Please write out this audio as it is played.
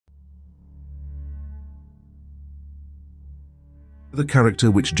The character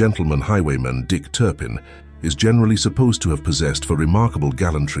which gentleman highwayman Dick Turpin is generally supposed to have possessed for remarkable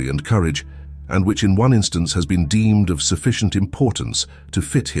gallantry and courage, and which in one instance has been deemed of sufficient importance to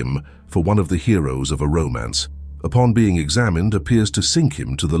fit him for one of the heroes of a romance, upon being examined appears to sink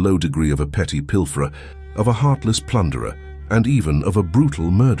him to the low degree of a petty pilferer, of a heartless plunderer, and even of a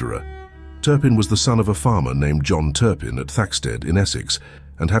brutal murderer. Turpin was the son of a farmer named John Turpin at Thaxted in Essex,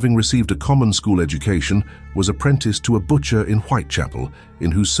 and having received a common school education, was apprenticed to a butcher in Whitechapel, in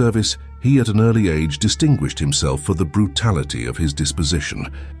whose service he at an early age distinguished himself for the brutality of his disposition.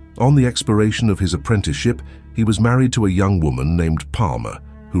 On the expiration of his apprenticeship, he was married to a young woman named Palmer,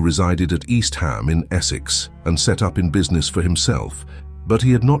 who resided at East Ham in Essex, and set up in business for himself. But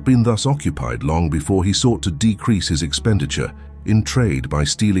he had not been thus occupied long before he sought to decrease his expenditure in trade by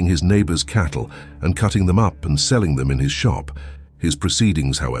stealing his neighbours' cattle and cutting them up and selling them in his shop. His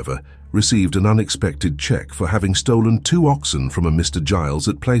proceedings, however, received an unexpected check for having stolen 2 oxen from a Mr. Giles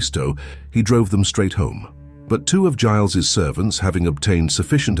at Plaistow. He drove them straight home. But 2 of Giles's servants having obtained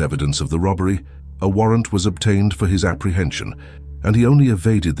sufficient evidence of the robbery, a warrant was obtained for his apprehension, and he only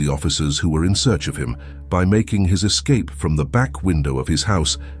evaded the officers who were in search of him by making his escape from the back window of his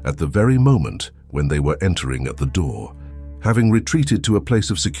house at the very moment when they were entering at the door. Having retreated to a place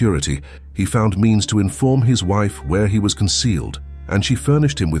of security, he found means to inform his wife where he was concealed, and she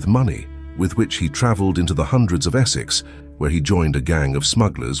furnished him with money, with which he travelled into the hundreds of Essex, where he joined a gang of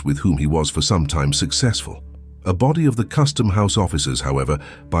smugglers with whom he was for some time successful. A body of the custom house officers, however,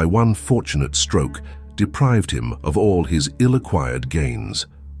 by one fortunate stroke, deprived him of all his ill-acquired gains.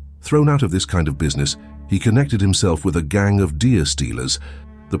 Thrown out of this kind of business, he connected himself with a gang of deer stealers,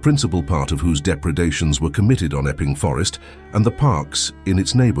 the principal part of whose depredations were committed on Epping Forest and the parks in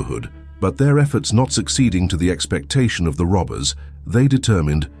its neighbourhood. But their efforts not succeeding to the expectation of the robbers, they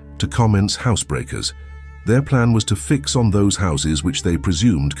determined to commence housebreakers. Their plan was to fix on those houses which they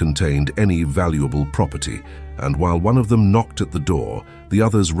presumed contained any valuable property, and while one of them knocked at the door, the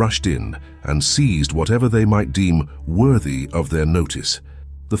others rushed in and seized whatever they might deem worthy of their notice.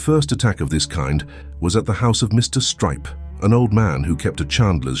 The first attack of this kind was at the house of Mr. Stripe, an old man who kept a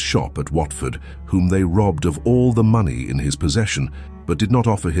chandler's shop at Watford, whom they robbed of all the money in his possession, but did not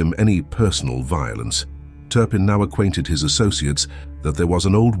offer him any personal violence. Turpin now acquainted his associates that there was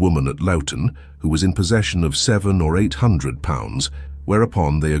an old woman at Loughton who was in possession of £700 or £800,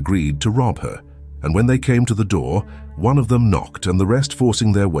 whereupon they agreed to rob her. And when they came to the door, one of them knocked, and the rest,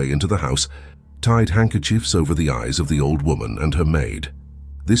 forcing their way into the house, tied handkerchiefs over the eyes of the old woman and her maid.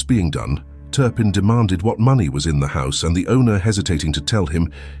 This being done, Turpin demanded what money was in the house, and the owner hesitating to tell him,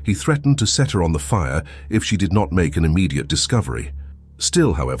 he threatened to set her on the fire if she did not make an immediate discovery.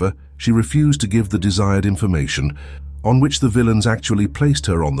 Still, however, she refused to give the desired information, on which the villains actually placed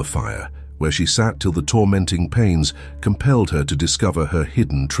her on the fire, where she sat till the tormenting pains compelled her to discover her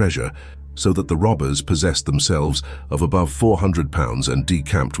hidden treasure, so that the robbers possessed themselves of above £400 and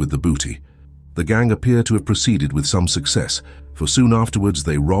decamped with the booty. The gang appear to have proceeded with some success, for soon afterwards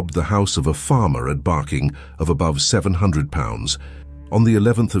they robbed the house of a farmer at Barking of above £700. On the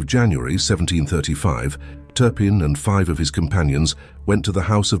 11th of January 1735, Turpin and 5 of his companions went to the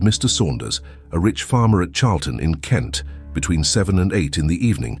house of Mr. Saunders, a rich farmer at Charlton in Kent, between 7 and 8 in the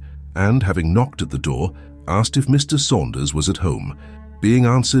evening, and, having knocked at the door, asked if Mr. Saunders was at home. Being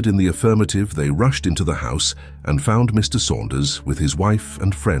answered in the affirmative, they rushed into the house and found Mr. Saunders, with his wife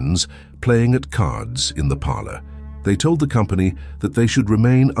and friends, playing at cards in the parlour. They told the company that they should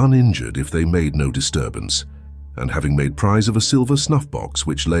remain uninjured if they made no disturbance, and having made prize of a silver snuff-box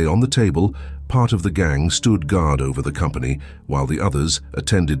which lay on the table, part of the gang stood guard over the company, while the others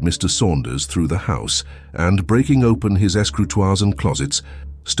attended Mr. Saunders through the house, and, breaking open his escritoires and closets,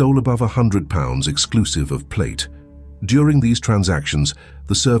 stole above £100 exclusive of plate. During these transactions,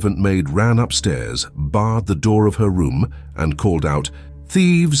 the servant maid ran upstairs, barred the door of her room, and called out,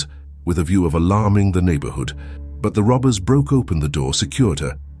 "Thieves!" with a view of alarming the neighbourhood. But the robbers broke open the door, secured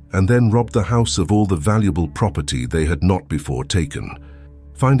her, and then robbed the house of all the valuable property they had not before taken.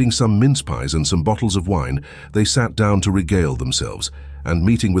 Finding some mince pies and some bottles of wine, they sat down to regale themselves, and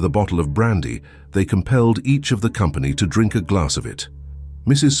meeting with a bottle of brandy, they compelled each of the company to drink a glass of it.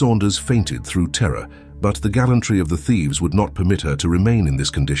 Mrs. Saunders fainted through terror, but the gallantry of the thieves would not permit her to remain in this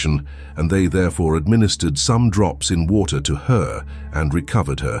condition, and they therefore administered some drops in water to her and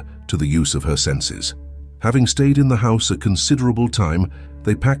recovered her to the use of her senses. Having stayed in the house a considerable time,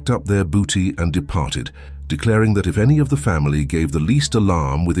 they packed up their booty and departed, declaring that if any of the family gave the least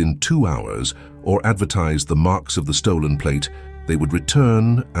alarm within 2 hours or advertised the marks of the stolen plate, they would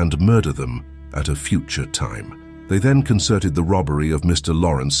return and murder them at a future time. They then concerted the robbery of Mr.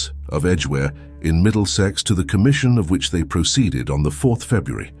 Lawrence of Edgware in Middlesex, to the commission of which they proceeded on the 4th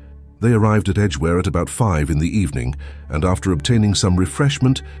February. They arrived at Edgware at about 5 in the evening, and after obtaining some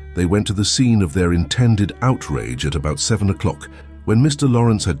refreshment, they went to the scene of their intended outrage at about 7 o'clock, when Mr.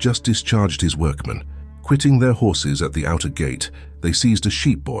 Lawrence had just discharged his workmen. Quitting their horses at the outer gate, they seized a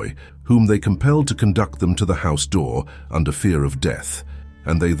sheep boy, whom they compelled to conduct them to the house door under fear of death,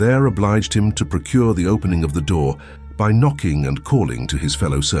 and they there obliged him to procure the opening of the door by knocking and calling to his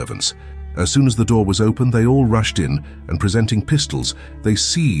fellow servants. As soon as the door was open, they all rushed in, and presenting pistols, they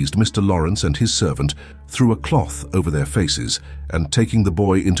seized Mr. Lawrence and his servant, threw a cloth over their faces, and taking the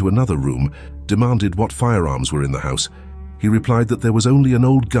boy into another room, demanded what firearms were in the house. He replied that there was only an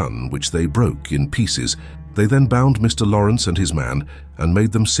old gun, which they broke in pieces. They then bound Mr. Lawrence and his man, and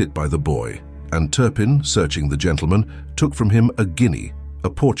made them sit by the boy, and Turpin, searching the gentleman, took from him a guinea, a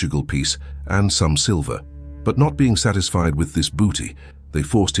Portugal piece, and some silver. But not being satisfied with this booty, they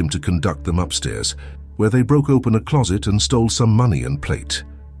forced him to conduct them upstairs, where they broke open a closet and stole some money and plate.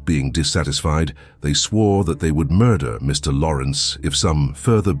 Being dissatisfied, they swore that they would murder Mr. Lawrence if some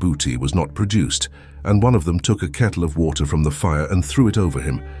further booty was not produced, and one of them took a kettle of water from the fire and threw it over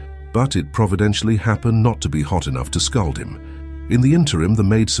him, but it providentially happened not to be hot enough to scald him. In the interim, the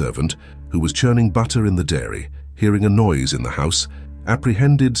maidservant, who was churning butter in the dairy, hearing a noise in the house,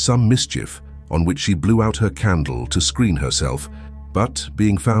 apprehended some mischief, on which she blew out her candle to screen herself, but,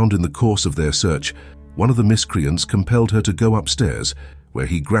 being found in the course of their search, one of the miscreants compelled her to go upstairs, where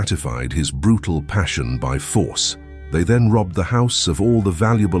he gratified his brutal passion by force. They then robbed the house of all the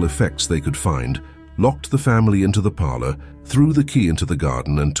valuable effects they could find, locked the family into the parlour, threw the key into the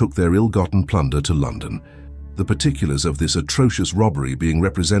garden, and took their ill-gotten plunder to London. The particulars of this atrocious robbery being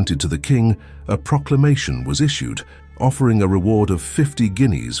represented to the king, a proclamation was issued, offering a reward of 50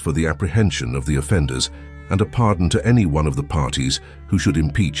 guineas for the apprehension of the offenders, and a pardon to any one of the parties who should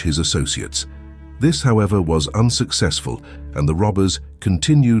impeach his associates. This, however, was unsuccessful, and the robbers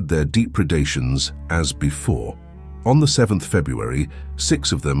continued their depredations as before. On the 7th February,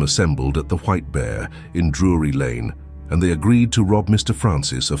 6 of them assembled at the White Bear in Drury Lane, and they agreed to rob Mr.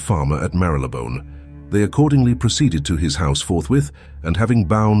 Francis, a farmer at Marylebone. They accordingly proceeded to his house forthwith, and having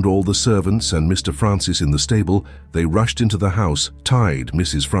bound all the servants and Mr. Francis in the stable, they rushed into the house, tied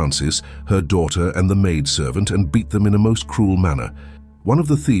Mrs. Francis, her daughter, and the maidservant, and beat them in a most cruel manner. One of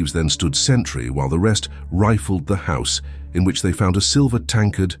the thieves then stood sentry, while the rest rifled the house, in which they found a silver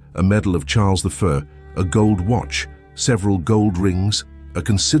tankard, a medal of Charles I, a gold watch, several gold rings, a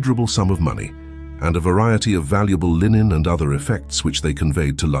considerable sum of money, and a variety of valuable linen and other effects which they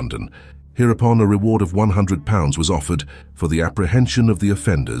conveyed to London. Hereupon a reward of £100 was offered for the apprehension of the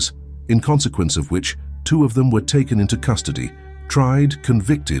offenders, in consequence of which 2 of them were taken into custody, tried,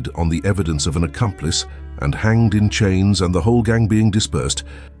 convicted on the evidence of an accomplice, and hanged in chains, and the whole gang being dispersed,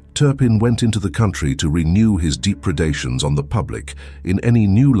 Turpin went into the country to renew his depredations on the public in any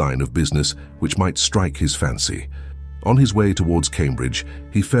new line of business which might strike his fancy. On his way towards Cambridge,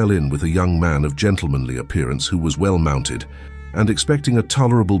 he fell in with a young man of gentlemanly appearance who was well mounted, and expecting a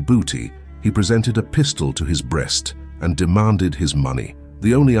tolerable booty, he presented a pistol to his breast and demanded his money.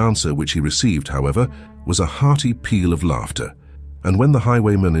 The only answer which he received, however, was a hearty peal of laughter, and when the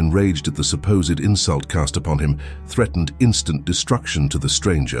highwayman, enraged at the supposed insult cast upon him, threatened instant destruction to the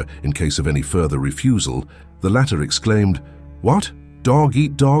stranger in case of any further refusal, the latter exclaimed, "What? Dog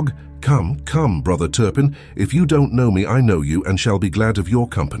eat dog? Come, come, brother Turpin, if you don't know me, I know you, and shall be glad of your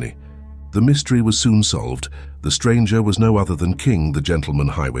company." The mystery was soon solved. The stranger was no other than King, the gentleman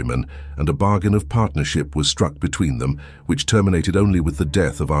highwayman, and a bargain of partnership was struck between them, which terminated only with the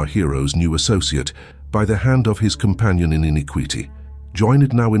death of our hero's new associate, by the hand of his companion in iniquity.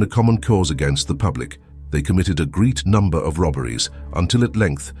 Joined now in a common cause against the public, they committed a great number of robberies, until at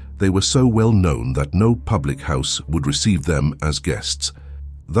length they were so well known that no public house would receive them as guests.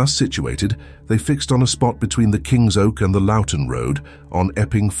 Thus situated, they fixed on a spot between the King's Oak and the Loughton Road, on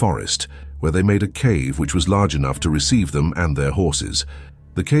Epping Forest, where they made a cave which was large enough to receive them and their horses.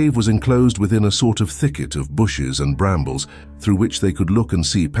 The cave was enclosed within a sort of thicket of bushes and brambles, through which they could look and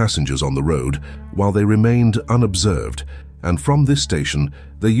see passengers on the road, while they remained unobserved, and from this station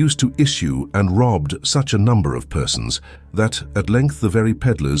they used to issue and robbed such a number of persons, that at length the very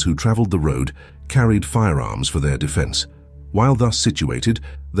pedlars who travelled the road carried firearms for their defence. While thus situated,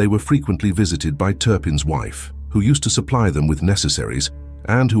 they were frequently visited by Turpin's wife, who used to supply them with necessaries,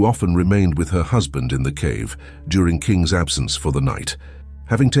 and who often remained with her husband in the cave during King's absence for the night.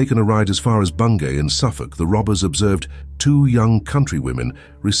 Having taken a ride as far as Bungay in Suffolk, the robbers observed 2 young countrywomen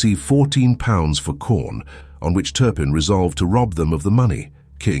receive £14 for corn, on which Turpin resolved to rob them of the money,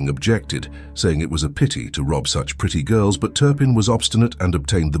 King objected, saying it was a pity to rob such pretty girls, but Turpin was obstinate and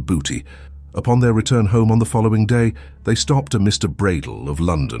obtained the booty. Upon their return home on the following day, they stopped a Mr. Bradle of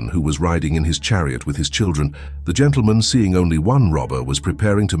London, who was riding in his chariot with his children. The gentleman, seeing only one robber, was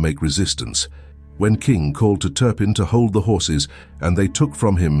preparing to make resistance, when King called to Turpin to hold the horses, and they took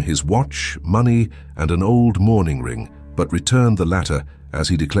from him his watch, money, and an old mourning ring, but returned the latter, as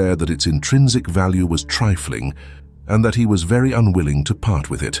he declared that its intrinsic value was trifling, and that he was very unwilling to part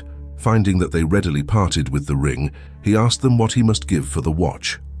with it. Finding that they readily parted with the ring, he asked them what he must give for the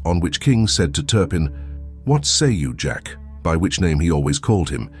watch, on which King said to Turpin, "What say you, Jack?" by which name he always called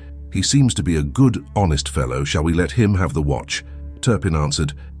him. "He seems to be a good, honest fellow. Shall we let him have the watch?" Turpin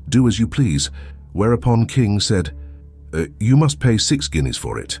answered, "Do as you please," whereupon King said, "You must pay 6 guineas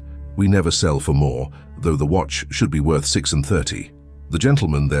for it. We never sell for more, though the watch should be worth 36. The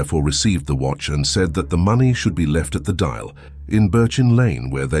gentleman therefore received the watch and said that the money should be left at the Dial, in Birchin Lane,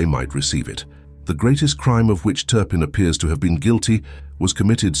 where they might receive it. The greatest crime of which Turpin appears to have been guilty was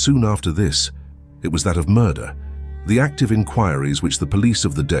committed soon after this. It was that of murder. The active inquiries which the police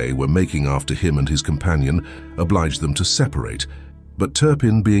of the day were making after him and his companion obliged them to separate, but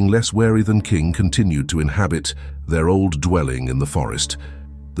Turpin, being less wary than King, continued to inhabit their old dwelling in the forest.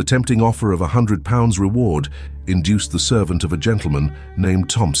 The tempting offer of £100 reward induced the servant of a gentleman named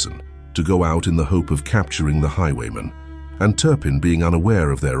Thompson to go out in the hope of capturing the highwayman, and Turpin, being unaware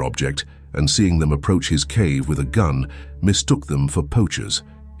of their object, and seeing them approach his cave with a gun, mistook them for poachers.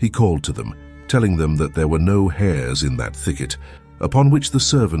 He called to them, telling them that there were no hares in that thicket, upon which the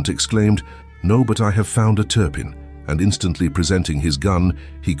servant exclaimed, "No, but I have found a Turpin," and instantly presenting his gun,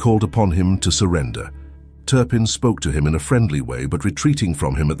 he called upon him to surrender. Turpin spoke to him in a friendly way, but retreating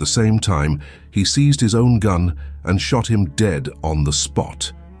from him at the same time, he seized his own gun and shot him dead on the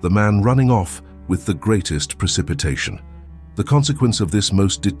spot, the man running off with the greatest precipitation. The consequence of this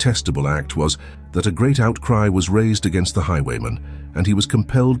most detestable act was that a great outcry was raised against the highwayman, and he was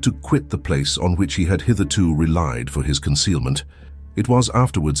compelled to quit the place on which he had hitherto relied for his concealment. It was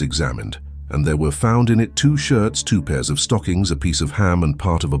afterwards examined, and there were found in it 2 shirts, 2 pairs of stockings, a piece of ham, and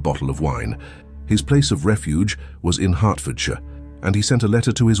part of a bottle of wine. His place of refuge was in Hertfordshire, and he sent a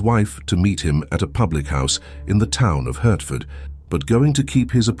letter to his wife to meet him at a public house in the town of Hertford, but going to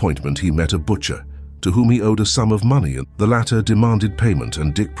keep his appointment he met a butcher, to whom he owed a sum of money. The latter demanded payment,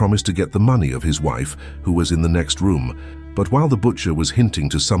 and Dick promised to get the money of his wife, who was in the next room. But while the butcher was hinting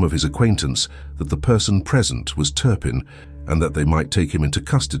to some of his acquaintance that the person present was Turpin, and that they might take him into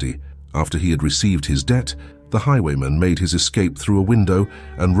custody, after he had received his debt, the highwayman made his escape through a window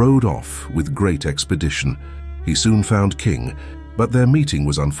and rode off with great expedition. He soon found King, but their meeting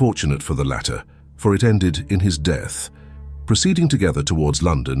was unfortunate for the latter, for it ended in his death. Proceeding together towards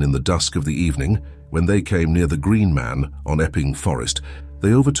London in the dusk of the evening, when they came near the Green Man on Epping Forest,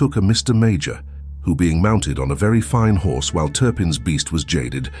 they overtook a Mr. Major, who, being mounted on a very fine horse while Turpin's beast was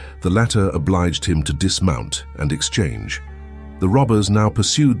jaded, the latter obliged him to dismount and exchange. The robbers now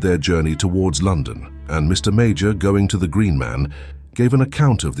pursued their journey towards London, and Mr. Major, going to the Green Man, gave an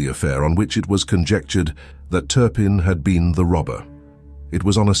account of the affair, on which it was conjectured that Turpin had been the robber. It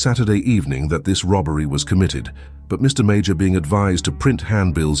was on a Saturday evening that this robbery was committed, but Mr. Major being advised to print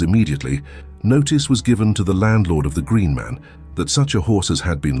handbills immediately, notice was given to the landlord of the Green Man that such a horse as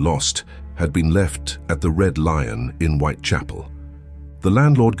had been lost had been left at the Red Lion in Whitechapel. The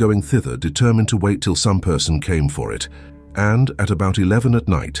landlord, going thither, determined to wait till some person came for it, and at about 11 at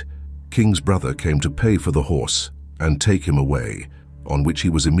night, King's brother came to pay for the horse and take him away, on which he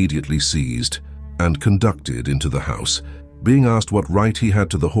was immediately seized and conducted into the house. Being asked what right he had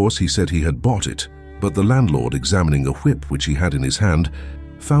to the horse, he said he had bought it, but the landlord, examining a whip which he had in his hand,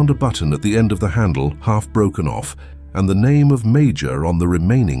 found a button at the end of the handle half broken off, and the name of Major on the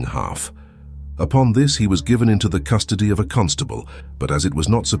remaining half. Upon this he was given into the custody of a constable, but as it was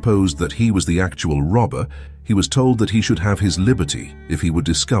not supposed that he was the actual robber, he was told that he should have his liberty if he would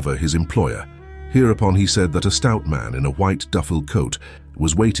discover his employer. Hereupon he said that a stout man in a white duffel coat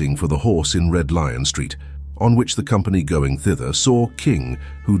was waiting for the horse in Red Lion Street, on which the company going thither saw King,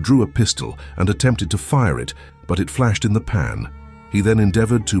 who drew a pistol and attempted to fire it, but it flashed in the pan. He then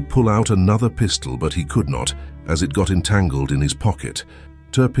endeavored to pull out another pistol, but he could not, as it got entangled in his pocket.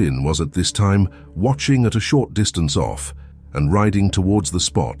 Turpin was at this time watching at a short distance off, and riding towards the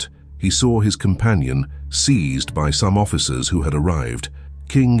spot, he saw his companion seized by some officers who had arrived.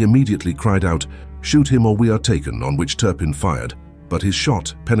 King immediately cried out, "Shoot him or we are taken," on which Turpin fired, but his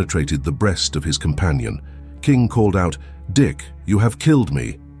shot penetrated the breast of his companion. King called out, "Dick, you have killed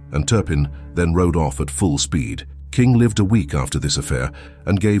me," and Turpin then rode off at full speed. King lived a week after this affair,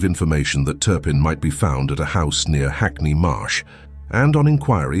 and gave information that Turpin might be found at a house near Hackney Marsh, and on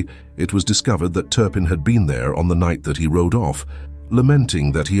inquiry it was discovered that Turpin had been there on the night that he rode off,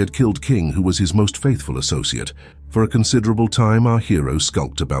 lamenting that he had killed King, who was his most faithful associate. For a considerable time our hero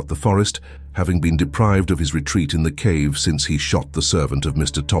skulked about the forest, having been deprived of his retreat in the cave since he shot the servant of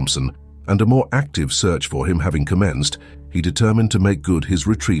Mr. Thompson, and a more active search for him having commenced, he determined to make good his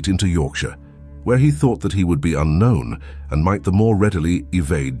retreat into Yorkshire, where he thought that he would be unknown and might the more readily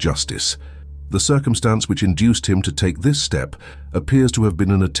evade justice. The circumstance which induced him to take this step appears to have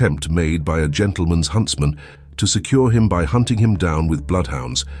been an attempt made by a gentleman's huntsman to secure him by hunting him down with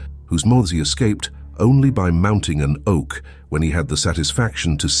bloodhounds, whose moths he escaped only by mounting an oak when he had the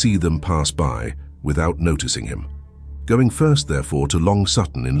satisfaction to see them pass by without noticing him. Going first, therefore, to Long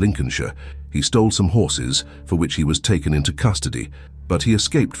Sutton in Lincolnshire, he stole some horses, for which he was taken into custody, but he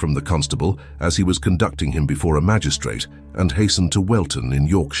escaped from the constable as he was conducting him before a magistrate, and hastened to Welton in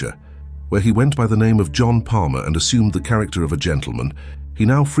Yorkshire, where he went by the name of John Palmer and assumed the character of a gentleman. He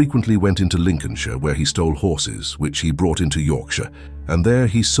now frequently went into Lincolnshire, where he stole horses, which he brought into Yorkshire, and there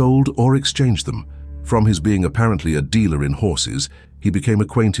he sold or exchanged them. From his being apparently a dealer in horses, he became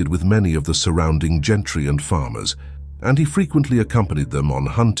acquainted with many of the surrounding gentry and farmers, and he frequently accompanied them on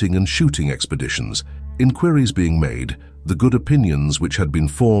hunting and shooting expeditions. Inquiries being made, the good opinions which had been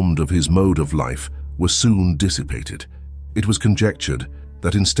formed of his mode of life were soon dissipated. It was conjectured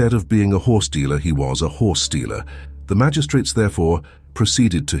that instead of being a horse dealer, he was a horse stealer. The magistrates therefore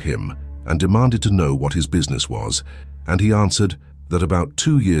proceeded to him and demanded to know what his business was, and he answered that about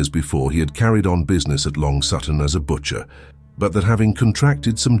 2 years before he had carried on business at Long Sutton as a butcher, but that having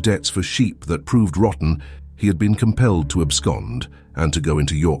contracted some debts for sheep that proved rotten, he had been compelled to abscond and to go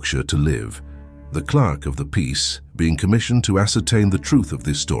into Yorkshire to live. The clerk of the peace, being commissioned to ascertain the truth of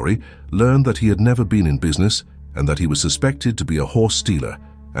this story, learned that he had never been in business, and that he was suspected to be a horse stealer,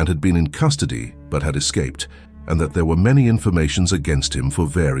 and had been in custody but had escaped, and that there were many informations against him for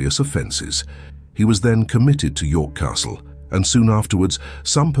various offences. He was then committed to York Castle, and soon afterwards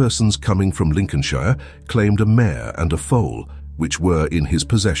some persons coming from Lincolnshire claimed a mare and a foal, which were in his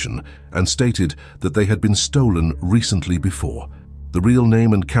possession, and stated that they had been stolen recently before. The real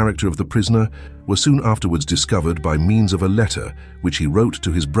name and character of the prisoner were soon afterwards discovered by means of a letter which he wrote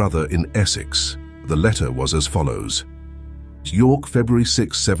to his brother in Essex. The letter was as follows: York, February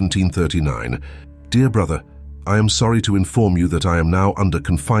 6, 1739. Dear brother, I am sorry to inform you that I am now under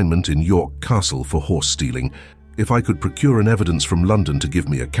confinement in York Castle for horse stealing. If I could procure an evidence from London to give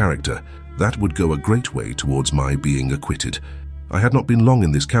me a character, that would go a great way towards my being acquitted. I had not been long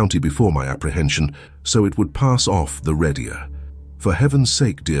in this county before my apprehension, so it would pass off the readier. For heaven's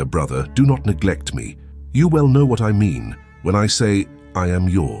sake, dear brother, do not neglect me. You well know what I mean when I say I am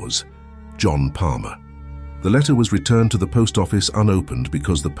yours, John Palmer. The letter was returned to the post office unopened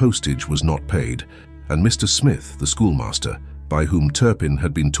because the postage was not paid, and Mr. Smith, the schoolmaster, by whom Turpin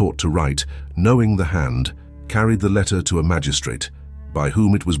had been taught to write, knowing the hand, carried the letter to a magistrate, by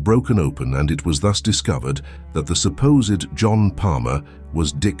whom it was broken open, and it was thus discovered that the supposed John Palmer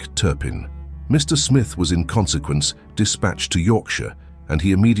was Dick Turpin. Mr. Smith was in consequence dispatched to Yorkshire, and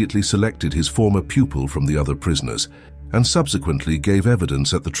he immediately selected his former pupil from the other prisoners, and subsequently gave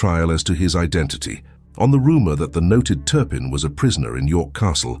evidence at the trial as to his identity. On the rumour that the noted Turpin was a prisoner in York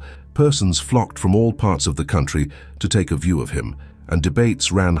Castle, persons flocked from all parts of the country to take a view of him, and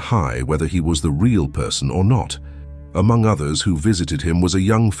debates ran high whether he was the real person or not. Among others who visited him was a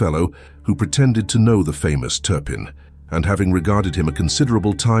young fellow who pretended to know the famous Turpin, and having regarded him a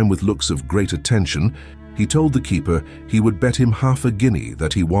considerable time with looks of great attention, he told the keeper he would bet him half a guinea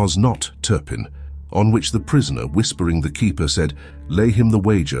that he was not Turpin, on which the prisoner, whispering the keeper, said, "Lay him the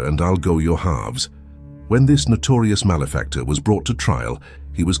wager and I'll go your halves." When this notorious malefactor was brought to trial,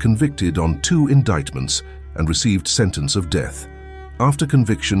 he was convicted on 2 indictments and received sentence of death. After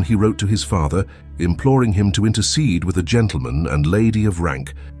conviction, he wrote to his father, imploring him to intercede with a gentleman and lady of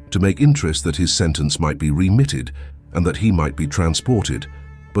rank to make interest that his sentence might be remitted and that he might be transported.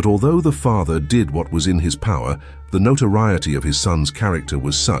 But although the father did what was in his power, the notoriety of his son's character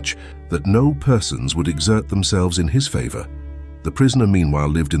was such that no persons would exert themselves in his favour. The prisoner meanwhile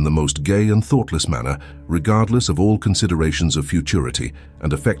lived in the most gay and thoughtless manner, regardless of all considerations of futurity,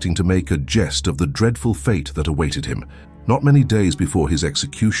 and affecting to make a jest of the dreadful fate that awaited him. Not many days before his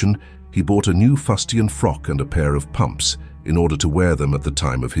execution, he bought a new fustian frock and a pair of pumps, in order to wear them at the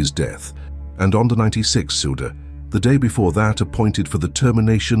time of his death. And on the 96th Suda, the day before that appointed for the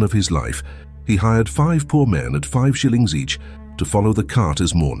termination of his life, he hired 5 poor men at 5 shillings each to follow the cart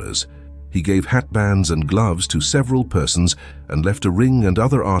as mourners. He gave hatbands and gloves to several persons and left a ring and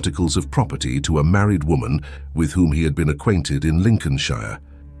other articles of property to a married woman with whom he had been acquainted in Lincolnshire.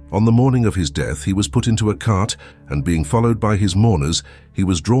 On the morning of his death, he was put into a cart, and being followed by his mourners, he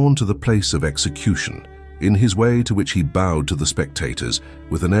was drawn to the place of execution, in his way to which he bowed to the spectators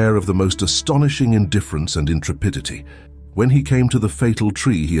with an air of the most astonishing indifference and intrepidity. When he came to the fatal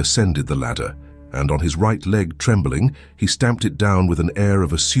tree, he ascended the ladder, and on his right leg trembling, he stamped it down with an air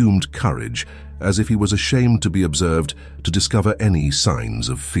of assumed courage, as if he was ashamed to be observed to discover any signs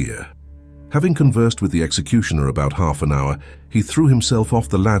of fear. Having conversed with the executioner about half an hour, he threw himself off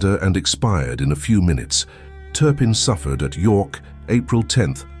the ladder and expired in a few minutes. Turpin suffered at York, April 10,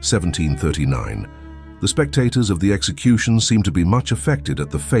 1739. The spectators of the execution seemed to be much affected at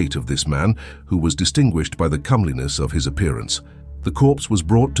the fate of this man, who was distinguished by the comeliness of his appearance. The corpse was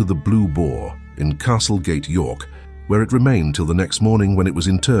brought to the Blue Boar in Castlegate, York, where it remained till the next morning, when it was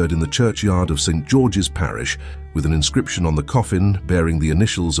interred in the churchyard of St. George's Parish, with an inscription on the coffin bearing the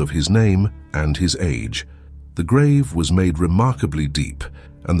initials of his name and his age. The grave was made remarkably deep,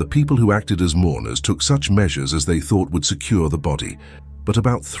 and the people who acted as mourners took such measures as they thought would secure the body. But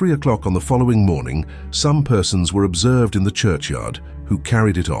about 3 o'clock on the following morning, some persons were observed in the churchyard who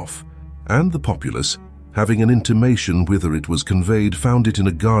carried it off, and the populace, having an intimation whither it was conveyed, found it in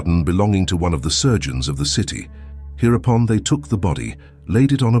a garden belonging to one of the surgeons of the city. Hereupon they took the body,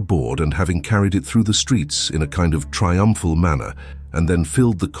 laid it on a board, and having carried it through the streets in a kind of triumphal manner, and then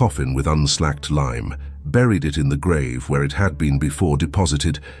filled the coffin with unslacked lime, buried it in the grave where it had been before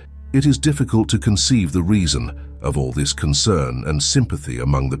deposited. It is difficult to conceive the reason of all this concern and sympathy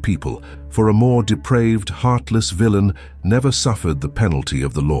among the people, for a more depraved, heartless villain never suffered the penalty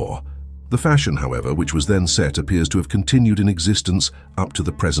of the law. The fashion, however, which was then set, appears to have continued in existence up to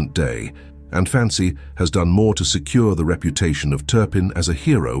the present day, and fancy has done more to secure the reputation of Turpin as a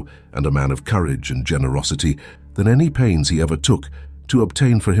hero and a man of courage and generosity than any pains he ever took to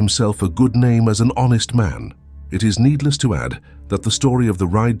obtain for himself a good name as an honest man. It is needless to add that the story of the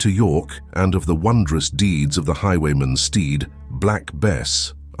ride to York and of the wondrous deeds of the highwayman's steed, Black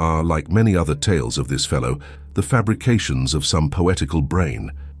Bess, are, like many other tales of this fellow, the fabrications of some poetical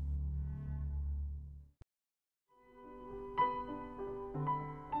brain.